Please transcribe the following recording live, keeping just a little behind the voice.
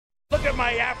Look at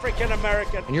my African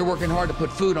American. And you're working hard to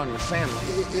put food on your family.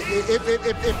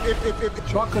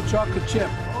 Chocolate chip.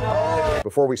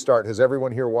 Before we start, has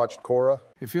everyone here watched Korra?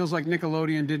 It feels like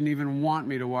Nickelodeon didn't even want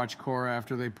me to watch Korra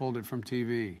after they pulled it from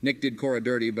TV. Nick did Korra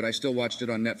dirty, but I still watched it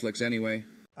on Netflix anyway.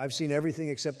 I've seen everything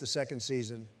except the second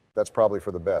season. That's probably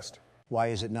for the best. Why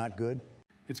is it not good?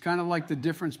 It's kind of like the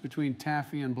difference between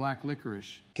taffy and black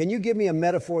licorice. Can you give me a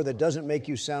metaphor that doesn't make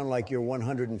you sound like you're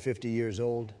 150 years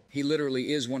old? He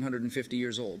literally is 150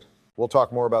 years old. We'll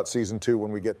talk more about season 2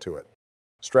 when we get to it.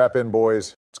 Strap in,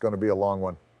 boys. It's going to be a long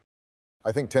one.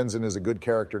 I think Tenzin is a good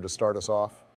character to start us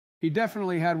off. He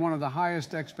definitely had one of the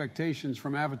highest expectations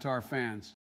from Avatar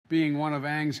fans, being one of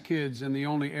Aang's kids and the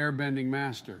only airbending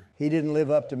master. He didn't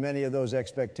live up to many of those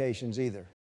expectations either.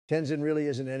 Tenzin really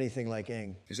isn't anything like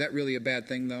Aang. Is that really a bad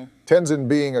thing, though? Tenzin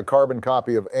being a carbon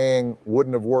copy of Aang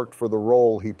wouldn't have worked for the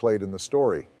role he played in the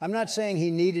story. I'm not saying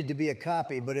he needed to be a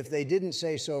copy, but if they didn't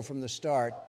say so from the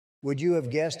start, would you have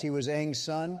guessed he was Aang's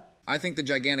son? I think the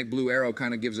gigantic blue arrow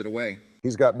kind of gives it away.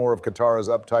 He's got more of Katara's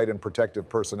uptight and protective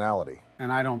personality.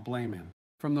 And I don't blame him.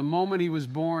 From the moment he was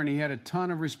born, he had a ton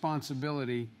of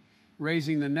responsibility,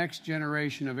 raising the next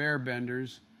generation of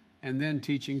airbenders, and then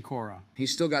teaching Korra.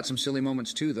 He's still got some silly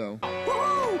moments too, though.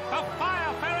 Woo! The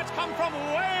fire ferrets come from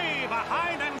way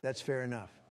behind and... That's fair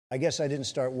enough. I guess I didn't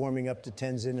start warming up to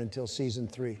Tenzin until season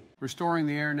 3. Restoring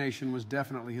the Air Nation was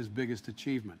definitely his biggest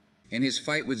achievement. And his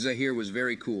fight with Zahir was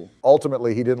very cool.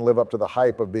 Ultimately, he didn't live up to the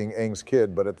hype of being Aang's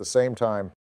kid, but at the same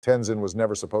time, Tenzin was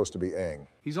never supposed to be Aang.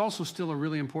 He's also still a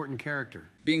really important character.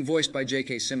 Being voiced by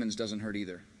J.K. Simmons doesn't hurt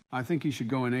either. I think he should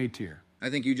go in A tier.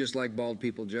 I think you just like bald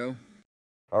people, Joe.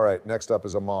 All right, next up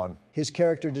is Amon. His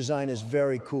character design is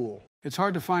very cool. It's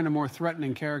hard to find a more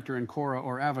threatening character in Korra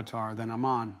or Avatar than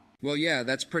Amon. Well, yeah,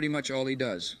 that's pretty much all he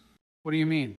does. What do you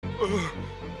mean?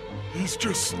 He's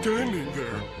just standing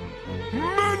there,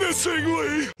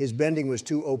 menacingly! His bending was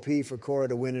too OP for Korra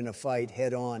to win in a fight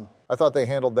head on. I thought they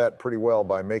handled that pretty well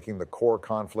by making the core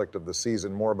conflict of the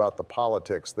season more about the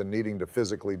politics than needing to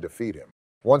physically defeat him.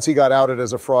 Once he got outed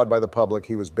as a fraud by the public,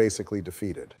 he was basically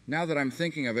defeated. Now that I'm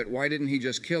thinking of it, why didn't he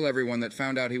just kill everyone that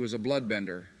found out he was a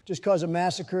bloodbender? Just cause a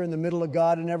massacre in the middle of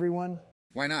God and everyone?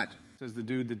 Why not? Says the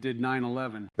dude that did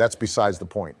 9/11. That's besides the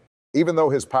point. Even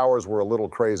though his powers were a little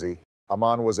crazy,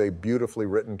 Amon was a beautifully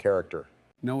written character.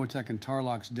 Noatek and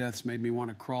Tarlok's deaths made me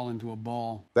want to crawl into a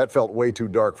ball. That felt way too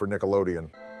dark for Nickelodeon.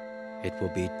 It will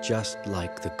be just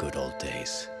like the good old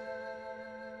days.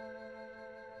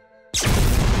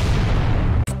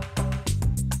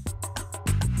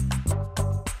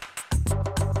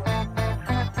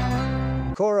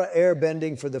 Korra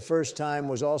airbending for the first time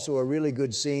was also a really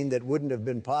good scene that wouldn't have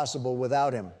been possible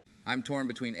without him. I'm torn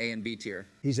between A and B tier.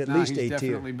 He's at least he's A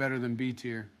tier. definitely better than B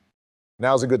tier.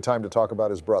 Now's a good time to talk about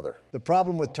his brother. The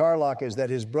problem with Tarlok is that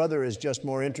his brother is just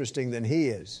more interesting than he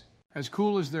is. As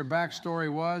cool as their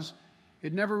backstory was,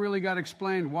 it never really got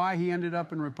explained why he ended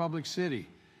up in Republic City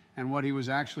and what he was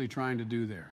actually trying to do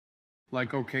there.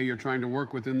 Like, okay, you're trying to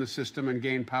work within the system and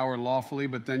gain power lawfully,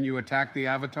 but then you attack the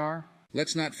Avatar?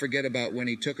 Let's not forget about when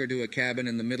he took her to a cabin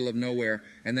in the middle of nowhere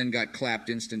and then got clapped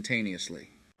instantaneously.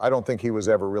 I don't think he was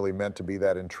ever really meant to be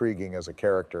that intriguing as a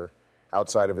character,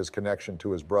 outside of his connection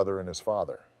to his brother and his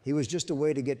father. He was just a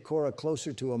way to get Korra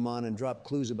closer to Amon and drop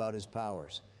clues about his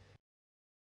powers.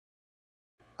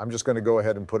 I'm just going to go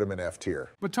ahead and put him in F tier.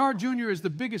 Baatar Jr. is the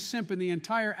biggest simp in the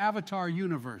entire Avatar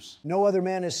universe. No other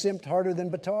man has simped harder than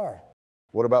Baatar.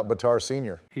 What about Baatar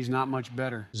Sr.? He's not much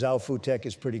better. Zhao Futek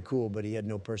is pretty cool, but he had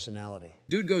no personality.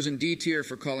 Dude goes in D tier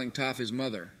for calling Toph his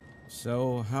mother.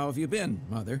 So, how have you been,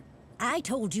 Mother? I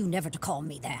told you never to call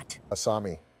me that.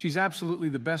 Asami. She's absolutely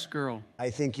the best girl. I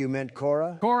think you meant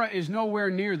Korra? Korra is nowhere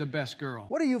near the best girl.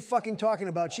 What are you fucking talking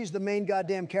about? She's the main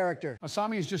goddamn character.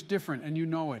 Asami is just different, and you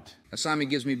know it. Asami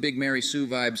gives me Big Mary Sue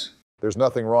vibes. There's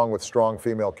nothing wrong with strong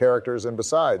female characters, and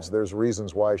besides, there's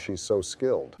reasons why she's so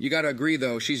skilled. You gotta agree,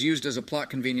 though, she's used as a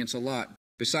plot convenience a lot.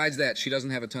 Besides that, she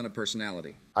doesn't have a ton of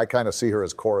personality. I kind of see her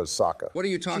as Korra's Sokka. What are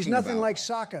you talking about? She's nothing like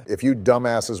Sokka. If you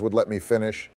dumbasses would let me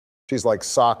finish, she's like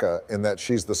Sokka in that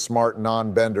she's the smart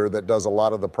non-bender that does a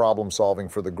lot of the problem solving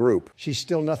for the group. She's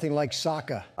still nothing like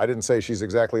Sokka. I didn't say she's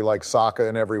exactly like Sokka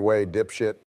in every way,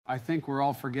 dipshit. I think we're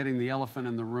all forgetting the elephant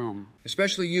in the room.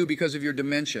 Especially you because of your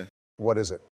dementia. What is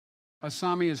it?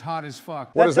 Asami is hot as fuck.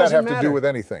 What does that have to do with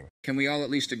anything? Can we all at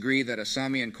least agree that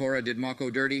Asami and Korra did Mako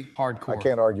dirty? Hardcore. I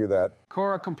can't argue that.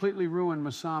 Korra completely ruined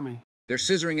Masami. They're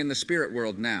scissoring in the spirit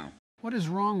world now. What is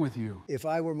wrong with you? If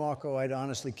I were Mako, I'd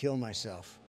honestly kill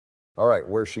myself. All right,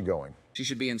 where's she going? She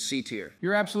should be in C tier.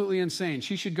 You're absolutely insane.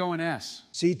 She should go in S.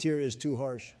 C tier is too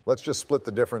harsh. Let's just split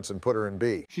the difference and put her in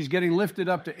B. She's getting lifted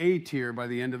up to A tier by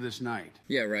the end of this night.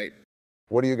 Yeah, right.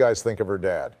 What do you guys think of her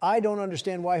dad? I don't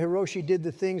understand why Hiroshi did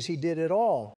the things he did at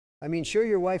all. I mean, sure,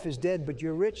 your wife is dead, but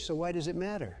you're rich, so why does it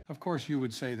matter? Of course you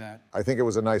would say that. I think it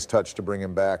was a nice touch to bring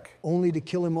him back. Only to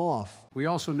kill him off. We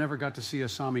also never got to see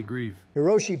Asami grieve.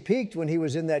 Hiroshi peaked when he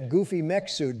was in that goofy mech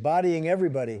suit, bodying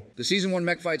everybody. The Season 1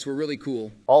 mech fights were really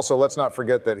cool. Also, let's not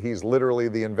forget that he's literally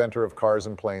the inventor of cars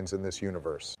and planes in this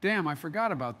universe. Damn, I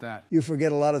forgot about that. You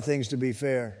forget a lot of things, to be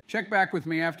fair. Check back with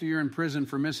me after you're in prison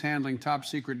for mishandling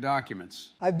top-secret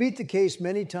documents. I've beat the case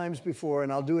many times before,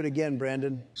 and I'll do it again,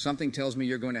 Brandon. Something tells me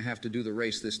you're going to have to do the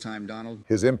race this time, Donald.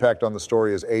 His impact on the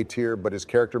story is A tier, but his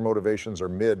character motivations are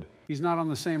mid. He's not on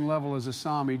the same level as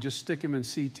Asami. Just stick him in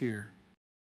C tier.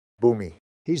 Boomy.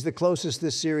 He's the closest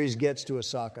this series gets to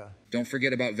Asaka. Don't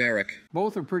forget about Varric.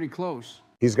 Both are pretty close.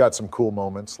 He's got some cool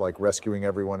moments, like rescuing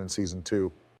everyone in Season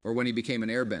 2. Or when he became an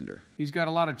airbender. He's got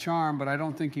a lot of charm, but I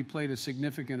don't think he played a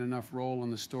significant enough role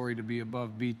in the story to be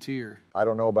above B tier. I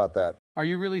don't know about that. Are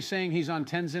you really saying he's on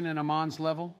Tenzin and Amon's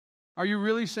level? Are you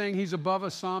really saying he's above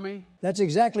Asami? That's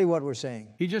exactly what we're saying.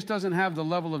 He just doesn't have the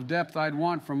level of depth I'd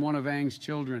want from one of Aang's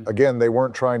children. Again, they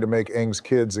weren't trying to make Aang's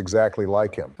kids exactly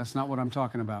like him. That's not what I'm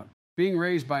talking about. Being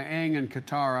raised by Aang and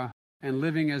Katara and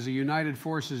living as a United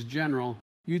Forces general,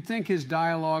 you'd think his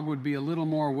dialogue would be a little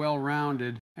more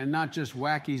well-rounded and not just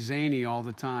wacky zany all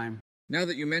the time. Now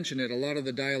that you mention it, a lot of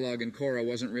the dialogue in Korra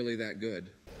wasn't really that good.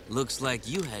 Looks like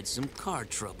you had some car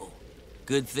trouble.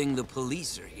 Good thing the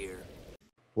police are here.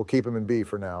 We'll keep him in B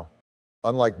for now.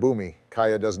 Unlike Boomy,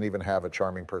 Kaya doesn't even have a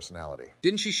charming personality.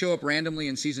 Didn't she show up randomly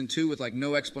in Season 2 with like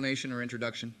no explanation or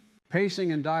introduction?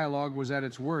 Pacing and dialogue was at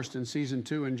its worst in Season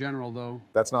 2 in general, though.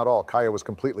 That's not all. Kaya was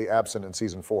completely absent in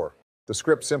Season 4. The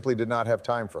script simply did not have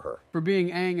time for her. For being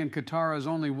Aang and Katara's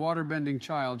only waterbending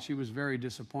child, she was very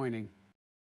disappointing.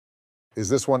 Is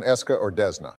this one Eska or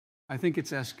Desna? I think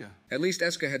it's Eska. At least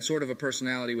Eska had sort of a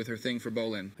personality with her thing for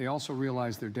Bolin. They also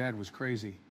realized their dad was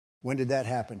crazy. When did that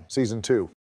happen? Season 2.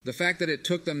 The fact that it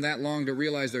took them that long to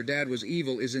realize their dad was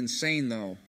evil is insane,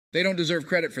 though. They don't deserve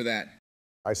credit for that.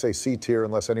 I say C tier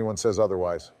unless anyone says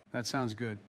otherwise. That sounds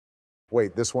good.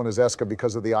 Wait, this one is Eska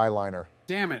because of the eyeliner.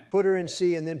 Damn it. Put her in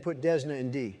C and then put Desna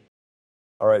in D.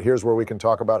 All right, here's where we can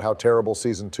talk about how terrible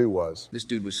Season 2 was. This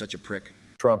dude was such a prick.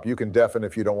 Trump, you can deafen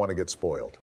if you don't want to get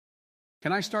spoiled.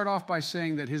 Can I start off by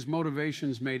saying that his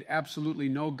motivations made absolutely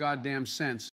no goddamn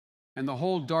sense, and the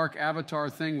whole dark Avatar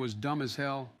thing was dumb as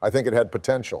hell? I think it had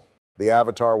potential. The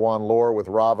Avatar Wan lore with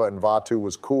Rava and Vatu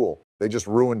was cool. They just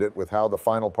ruined it with how the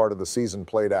final part of the season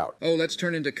played out. Oh, let's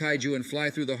turn into kaiju and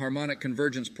fly through the harmonic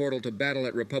convergence portal to battle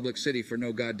at Republic City for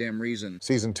no goddamn reason.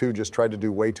 Season 2 just tried to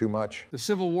do way too much. The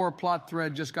Civil War plot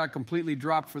thread just got completely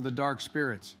dropped for the dark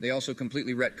spirits. They also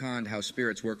completely retconned how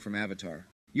spirits work from Avatar.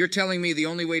 You're telling me the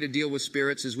only way to deal with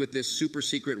spirits is with this super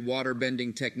secret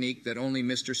water-bending technique that only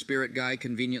Mr. Spirit Guy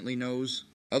conveniently knows?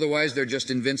 Otherwise, they're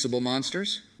just invincible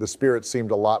monsters? The spirits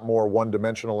seemed a lot more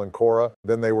one-dimensional in Korra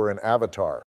than they were in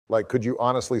Avatar. Like, could you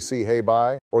honestly see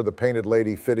Heibai or the Painted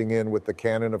Lady fitting in with the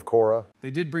canon of Korra? They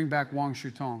did bring back Wang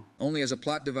Shutong. Only as a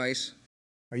plot device.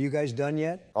 Are you guys done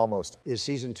yet? Almost. Is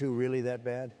Season 2 really that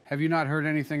bad? Have you not heard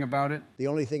anything about it? The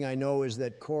only thing I know is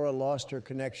that Korra lost her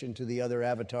connection to the other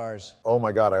avatars. Oh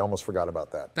my God, I almost forgot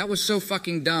about that. That was so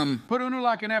fucking dumb. Put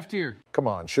Unulak in F tier. Come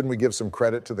on, shouldn't we give some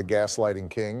credit to the gaslighting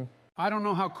king? I don't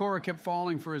know how Korra kept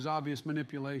falling for his obvious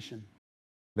manipulation.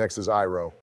 Next is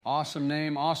Iroh. Awesome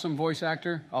name, awesome voice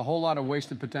actor, a whole lot of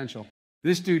wasted potential.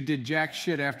 This dude did jack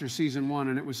shit after Season 1,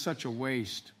 and it was such a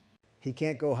waste. He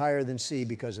can't go higher than C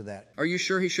because of that. Are you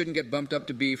sure he shouldn't get bumped up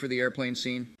to B for the airplane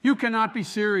scene? You cannot be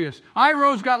serious.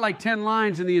 Iroh's got like 10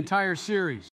 lines in the entire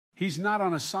series. He's not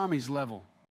on Asami's level.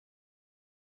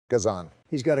 Gazan.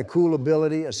 He's got a cool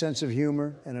ability, a sense of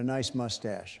humor, and a nice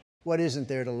mustache. What isn't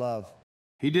there to love?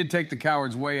 He did take the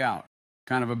coward's way out.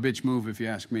 Kind of a bitch move, if you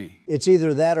ask me. It's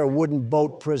either that or wooden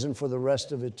boat prison for the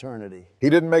rest of eternity.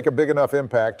 He didn't make a big enough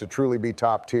impact to truly be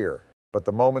top tier, but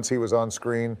the moments he was on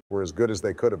screen were as good as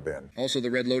they could have been. Also, the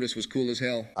Red Lotus was cool as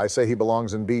hell. I say he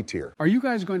belongs in B tier. Are you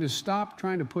guys going to stop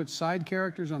trying to put side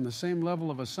characters on the same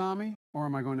level of Asami, or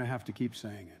am I going to have to keep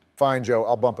saying it? Fine, Joe,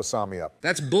 I'll bump Asami up.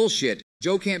 That's bullshit.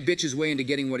 Joe can't bitch his way into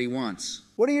getting what he wants.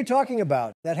 What are you talking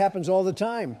about? That happens all the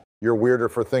time. You're weirder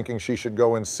for thinking she should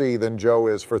go in C than Joe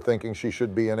is for thinking she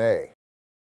should be in A.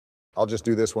 I'll just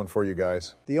do this one for you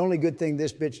guys. The only good thing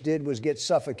this bitch did was get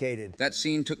suffocated. That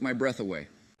scene took my breath away.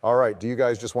 All right, do you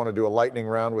guys just want to do a lightning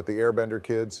round with the Airbender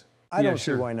kids? I don't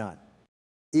see why not.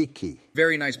 Iki.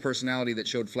 Very nice personality that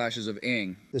showed flashes of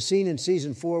Aang. The scene in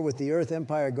Season 4 with the Earth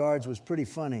Empire guards was pretty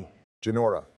funny.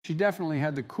 Jinora. She definitely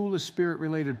had the coolest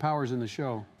spirit-related powers in the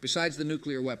show. Besides the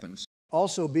nuclear weapons.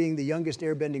 Also, being the youngest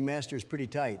airbending master is pretty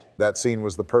tight. That scene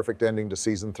was the perfect ending to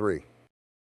Season 3.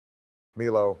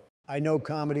 Milo. I know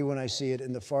comedy when I see it,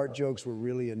 and the fart jokes were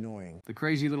really annoying. The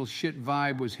crazy little shit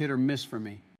vibe was hit or miss for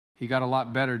me. He got a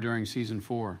lot better during season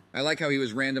 4. I like how he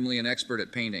was randomly an expert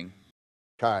at painting.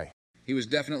 Kai. He was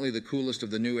definitely the coolest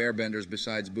of the new airbenders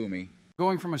besides Boomy.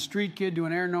 Going from a street kid to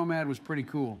an air nomad was pretty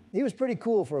cool. He was pretty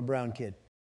cool for a brown kid.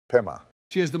 Pema.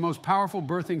 She has the most powerful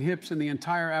birthing hips in the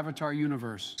entire Avatar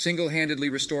universe. Single-handedly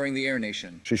restoring the Air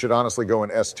Nation. She should honestly go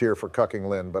in S tier for cucking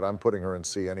Lin, but I'm putting her in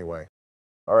C anyway.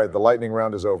 All right, the lightning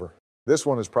round is over. This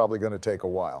one is probably going to take a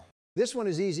while. This one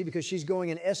is easy because she's going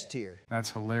in S tier.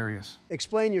 That's hilarious.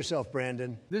 Explain yourself,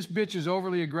 Brandon. This bitch is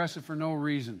overly aggressive for no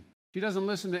reason. She doesn't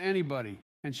listen to anybody,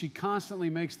 and she constantly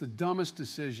makes the dumbest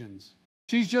decisions.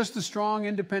 She's just a strong,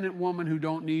 independent woman who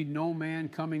don't need no man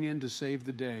coming in to save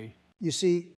the day. You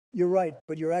see, you're right,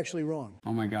 but you're actually wrong.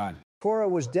 Oh my God. Korra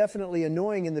was definitely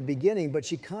annoying in the beginning, but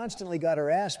she constantly got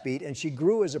her ass beat, and she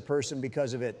grew as a person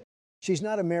because of it. She's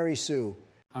not a Mary Sue.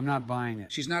 I'm not buying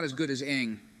it. She's not as good as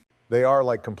Aang. They are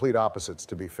like complete opposites,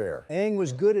 to be fair. Aang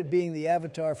was good at being the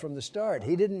Avatar from the start.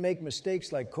 He didn't make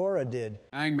mistakes like Korra did.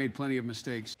 Aang made plenty of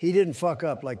mistakes. He didn't fuck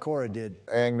up like Korra did.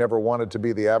 Aang never wanted to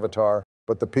be the Avatar,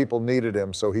 but the people needed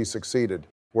him, so he succeeded.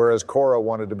 Whereas Korra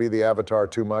wanted to be the Avatar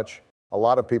too much. A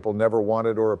lot of people never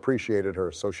wanted or appreciated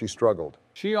her, so she struggled.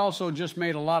 She also just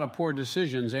made a lot of poor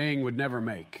decisions Aang would never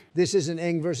make. This isn't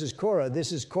Aang versus Korra.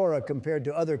 This is Korra compared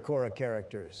to other Korra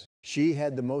characters. She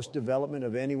had the most development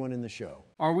of anyone in the show.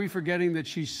 Are we forgetting that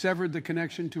she severed the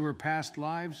connection to her past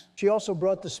lives? She also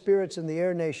brought the spirits in the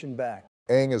Air Nation back.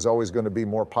 Aang is always going to be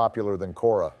more popular than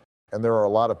Korra, and there are a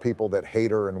lot of people that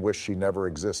hate her and wish she never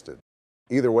existed.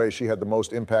 Either way, she had the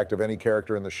most impact of any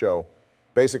character in the show.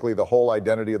 Basically, the whole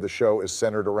identity of the show is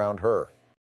centered around her.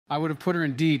 I would have put her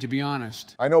in D, to be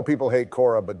honest. I know people hate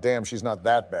Korra, but damn, she's not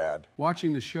that bad.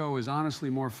 Watching the show is honestly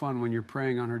more fun when you're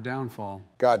preying on her downfall.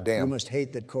 God damn. You must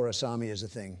hate that Korrasami is a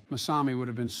thing. Masami would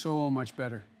have been so much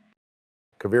better.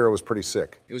 Kavira was pretty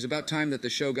sick. It was about time that the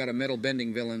show got a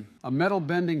metal-bending villain. A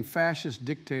metal-bending fascist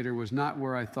dictator was not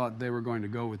where I thought they were going to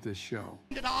go with this show.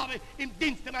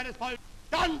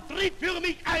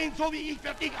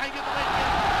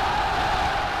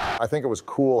 I think it was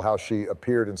cool how she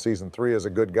appeared in season 3 as a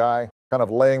good guy, kind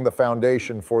of laying the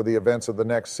foundation for the events of the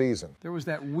next season. There was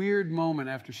that weird moment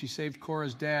after she saved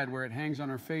Korra's dad where it hangs on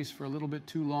her face for a little bit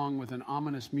too long with an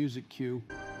ominous music cue.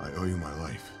 I owe you my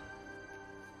life.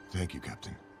 Thank you,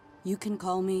 Captain. You can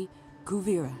call me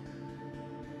Kuvira.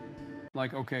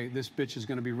 Like, okay, this bitch is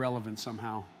going to be relevant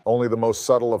somehow. Only the most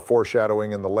subtle of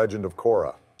foreshadowing in the legend of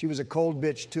Korra. She was a cold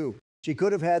bitch, too. She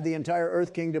could have had the entire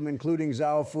Earth Kingdom, including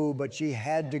Zhao Fu, but she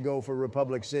had to go for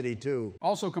Republic City, too.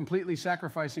 Also completely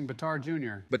sacrificing Baatar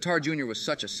Jr. Baatar Jr. was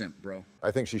such a simp, bro. I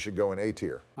think she should go in A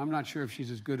tier. I'm not sure if she's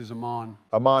as good as Amon.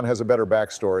 Amon has a better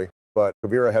backstory, but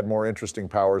Kavira had more interesting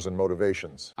powers and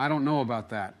motivations. I don't know about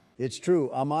that. It's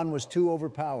true. Amon was too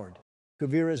overpowered.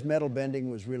 Kavira's metal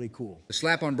bending was really cool. The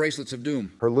slap-on bracelets of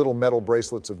doom. Her little metal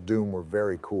bracelets of doom were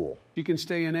very cool. She can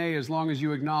stay in A as long as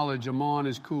you acknowledge Amon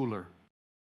is cooler.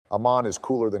 Amon is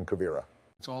cooler than Kavira.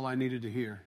 That's all I needed to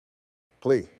hear.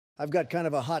 Plea. I've got kind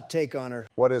of a hot take on her.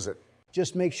 What is it?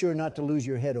 Just make sure not to lose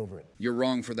your head over it. You're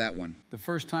wrong for that one. The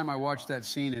first time I watched that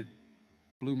scene, it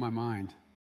blew my mind.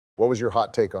 What was your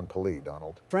hot take on Plea,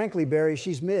 Donald? Frankly, Barry,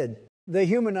 she's mid. They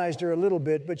humanized her a little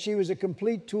bit, but she was a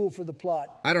complete tool for the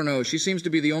plot. I don't know. She seems to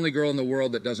be the only girl in the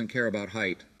world that doesn't care about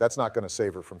height. That's not going to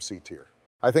save her from C tier.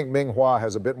 I think Ming Hua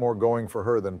has a bit more going for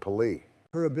her than Plea.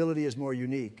 Her ability is more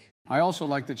unique. I also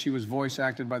like that she was voice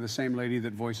acted by the same lady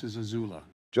that voices Azula.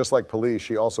 Just like Plea,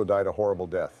 she also died a horrible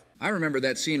death. I remember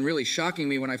that scene really shocking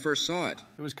me when I first saw it.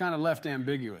 It was kind of left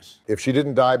ambiguous. If she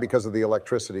didn't die because of the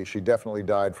electricity, she definitely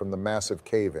died from the massive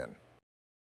cave-in.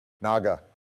 Naga.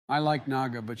 I like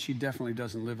Naga, but she definitely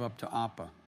doesn't live up to Appa.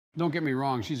 Don't get me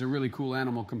wrong, she's a really cool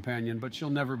animal companion, but she'll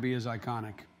never be as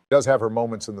iconic. Does have her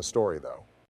moments in the story, though.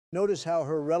 Notice how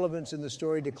her relevance in the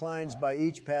story declines by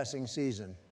each passing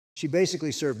season. She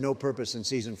basically served no purpose in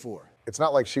season 4. It's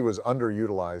not like she was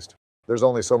underutilized. There's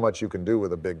only so much you can do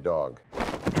with a big dog.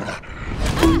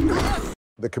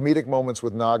 The comedic moments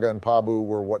with Naga and Pabu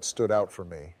were what stood out for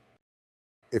me.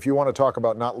 If you want to talk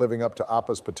about not living up to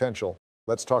Appa's potential,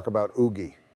 let's talk about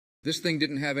Oogie. This thing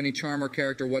didn't have any charm or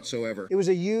character whatsoever. It was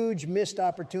a huge missed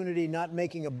opportunity not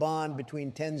making a bond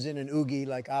between Tenzin and Oogie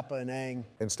like Appa and Aang.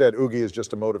 Instead, Oogie is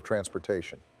just a mode of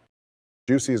transportation.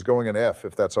 Juicy is going an F,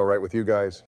 if that's all right with you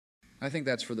guys. I think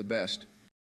that's for the best.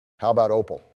 How about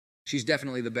Opal? She's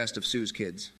definitely the best of Sue's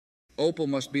kids. Opal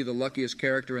must be the luckiest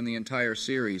character in the entire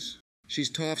series. She's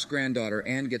Toph's granddaughter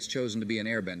and gets chosen to be an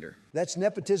airbender. That's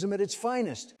nepotism at its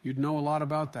finest. You'd know a lot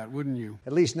about that, wouldn't you?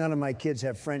 At least none of my kids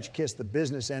have French kissed the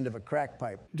business end of a crack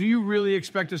pipe. Do you really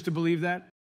expect us to believe that?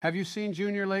 Have you seen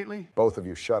Junior lately? Both of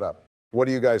you, shut up. What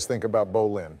do you guys think about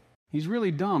Bolin? He's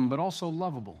really dumb, but also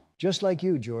lovable. Just like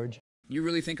you, George. You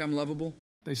really think I'm lovable?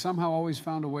 They somehow always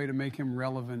found a way to make him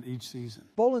relevant each season.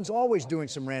 Bolin's always doing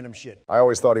some random shit. I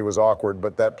always thought he was awkward,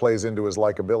 but that plays into his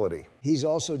likability. He's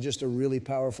also just a really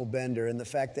powerful bender, and the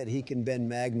fact that he can bend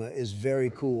magma is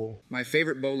very cool. My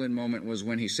favorite Bolin moment was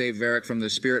when he saved Varric from the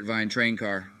Spirit Vine train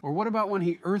car. Or what about when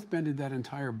he earthbended that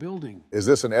entire building? Is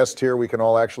this an S tier we can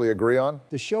all actually agree on?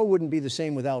 The show wouldn't be the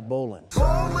same without Bolin.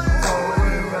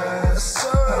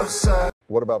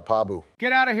 What about Pabu?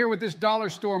 Get out of here with this dollar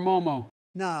store Momo.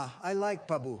 Nah, I like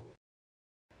Pabu.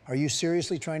 Are you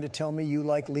seriously trying to tell me you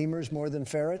like lemurs more than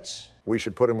ferrets? We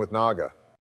should put him with Naga.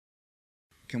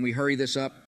 Can we hurry this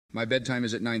up? My bedtime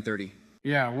is at 9:30.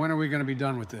 Yeah, when are we going to be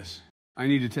done with this? I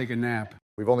need to take a nap.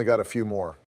 We've only got a few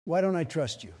more. Why don't I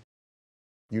trust you?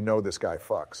 You know this guy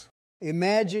fucks.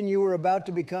 Imagine you were about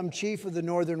to become chief of the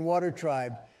Northern Water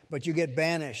Tribe, but you get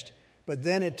banished. But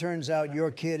then it turns out your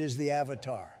kid is the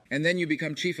Avatar. And then you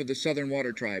become chief of the Southern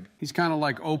Water Tribe. He's kind of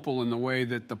like Opal in the way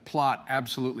that the plot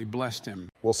absolutely blessed him.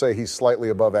 We'll say he's slightly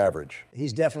above average.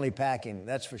 He's definitely packing,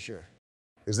 that's for sure.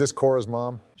 Is this Korra's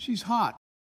mom? She's hot,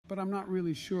 but I'm not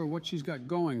really sure what she's got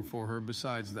going for her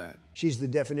besides that. She's the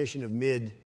definition of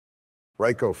mid.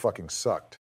 Raiko fucking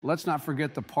sucked. Let's not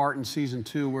forget the part in season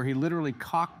 2 where he literally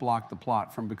cock-blocked the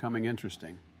plot from becoming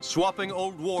interesting. Swapping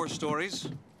old war stories.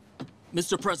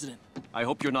 Mr. President. I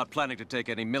hope you're not planning to take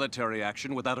any military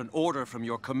action without an order from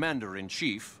your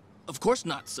commander-in-chief. Of course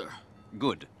not, sir.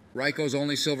 Good. Raiko's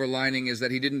only silver lining is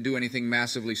that he didn't do anything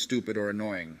massively stupid or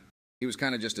annoying. He was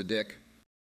kind of just a dick.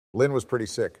 Lynn was pretty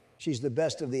sick. She's the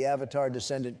best of the Avatar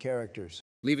descendant characters.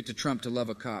 Leave it to Trump to love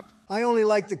a cop. I only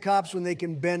like the cops when they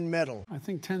can bend metal. I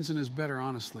think Tenzin is better,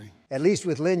 honestly. At least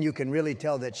with Lynn, you can really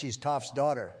tell that she's Toph's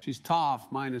daughter. She's Toph,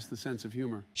 minus the sense of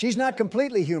humor. She's not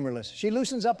completely humorless. She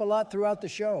loosens up a lot throughout the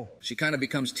show. She kind of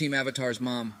becomes Team Avatar's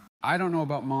mom. I don't know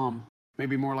about Mom.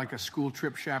 Maybe more like a school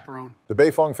trip chaperone. The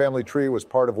Beifong family tree was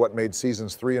part of what made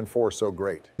seasons 3 and 4 so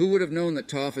great. Who would have known that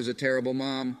Toph is a terrible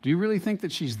mom? Do you really think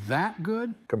that she's that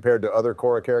good? Compared to other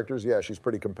Korra characters, yeah, she's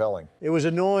pretty compelling. It was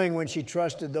annoying when she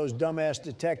trusted those dumbass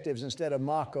detectives instead of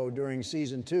Mako during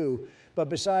season 2, but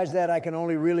besides that, I can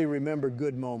only really remember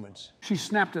good moments. She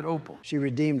snapped at Opal. She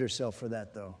redeemed herself for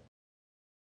that, though.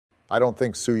 I don't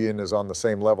think Suyin is on the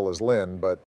same level as Lynn,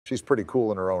 but she's pretty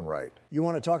cool in her own right. You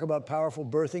want to talk about powerful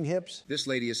birthing hips? This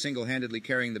lady is single-handedly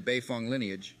carrying the Beifong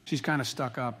lineage. She's kind of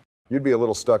stuck up. You'd be a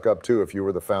little stuck up, too, if you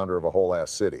were the founder of a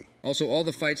whole-ass city. Also, all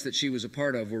the fights that she was a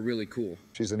part of were really cool.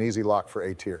 She's an easy lock for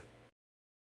A tier.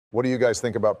 What do you guys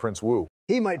think about Prince Wu?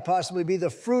 He might possibly be the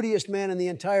fruitiest man in the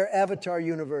entire Avatar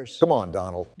universe. Come on,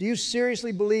 Donald. Do you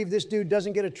seriously believe this dude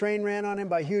doesn't get a train ran on him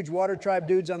by huge Water Tribe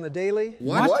dudes on the daily?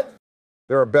 What?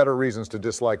 There are better reasons to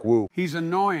dislike Wu. He's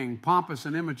annoying, pompous,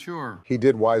 and immature. He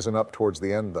did wisen up towards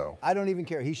the end, though. I don't even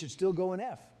care. He should still go an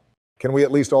F. Can we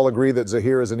at least all agree that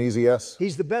Zahir is an easy S?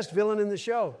 He's the best villain in the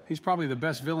show. He's probably the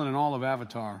best villain in all of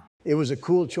Avatar. It was a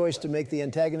cool choice to make the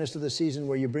antagonist of the season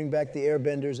where you bring back the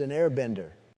Airbenders an Airbender.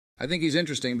 I think he's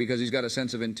interesting because he's got a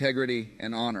sense of integrity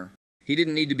and honor. He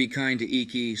didn't need to be kind to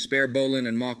Iki, spare Bolin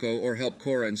and Mako, or help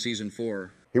Korra in season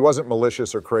 4. He wasn't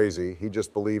malicious or crazy. He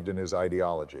just believed in his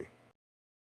ideology.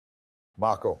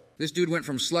 Mako. This dude went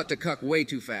from slut to cuck way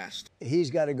too fast.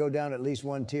 He's got to go down at least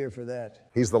one tier for that.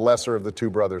 He's the lesser of the two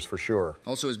brothers for sure.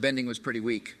 Also, his bending was pretty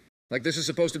weak. Like this is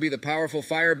supposed to be the powerful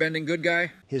fire-bending good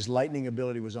guy? His lightning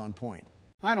ability was on point.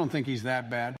 I don't think he's that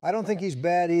bad. I don't think he's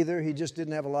bad either. He just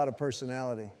didn't have a lot of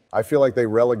personality. I feel like they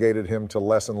relegated him to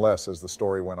less and less as the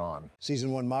story went on.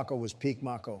 Season 1 Mako was peak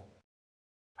Mako.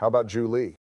 How about Ju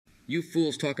Li? You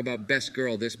fools talk about best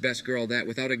girl this, best girl that,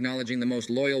 without acknowledging the most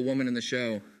loyal woman in the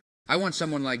show. I want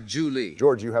someone like Ju Li.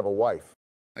 George, you have a wife.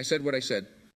 I said what I said.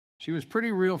 She was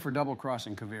pretty real for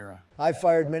double-crossing Kuvira. I've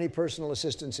fired many personal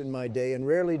assistants in my day, and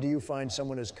rarely do you find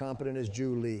someone as competent as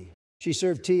Ju Li. She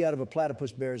served tea out of a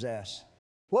platypus bear's ass.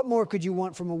 What more could you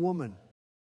want from a woman?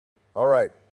 All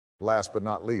right. Last but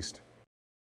not least.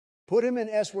 Put him in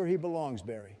S where he belongs,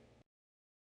 Barry.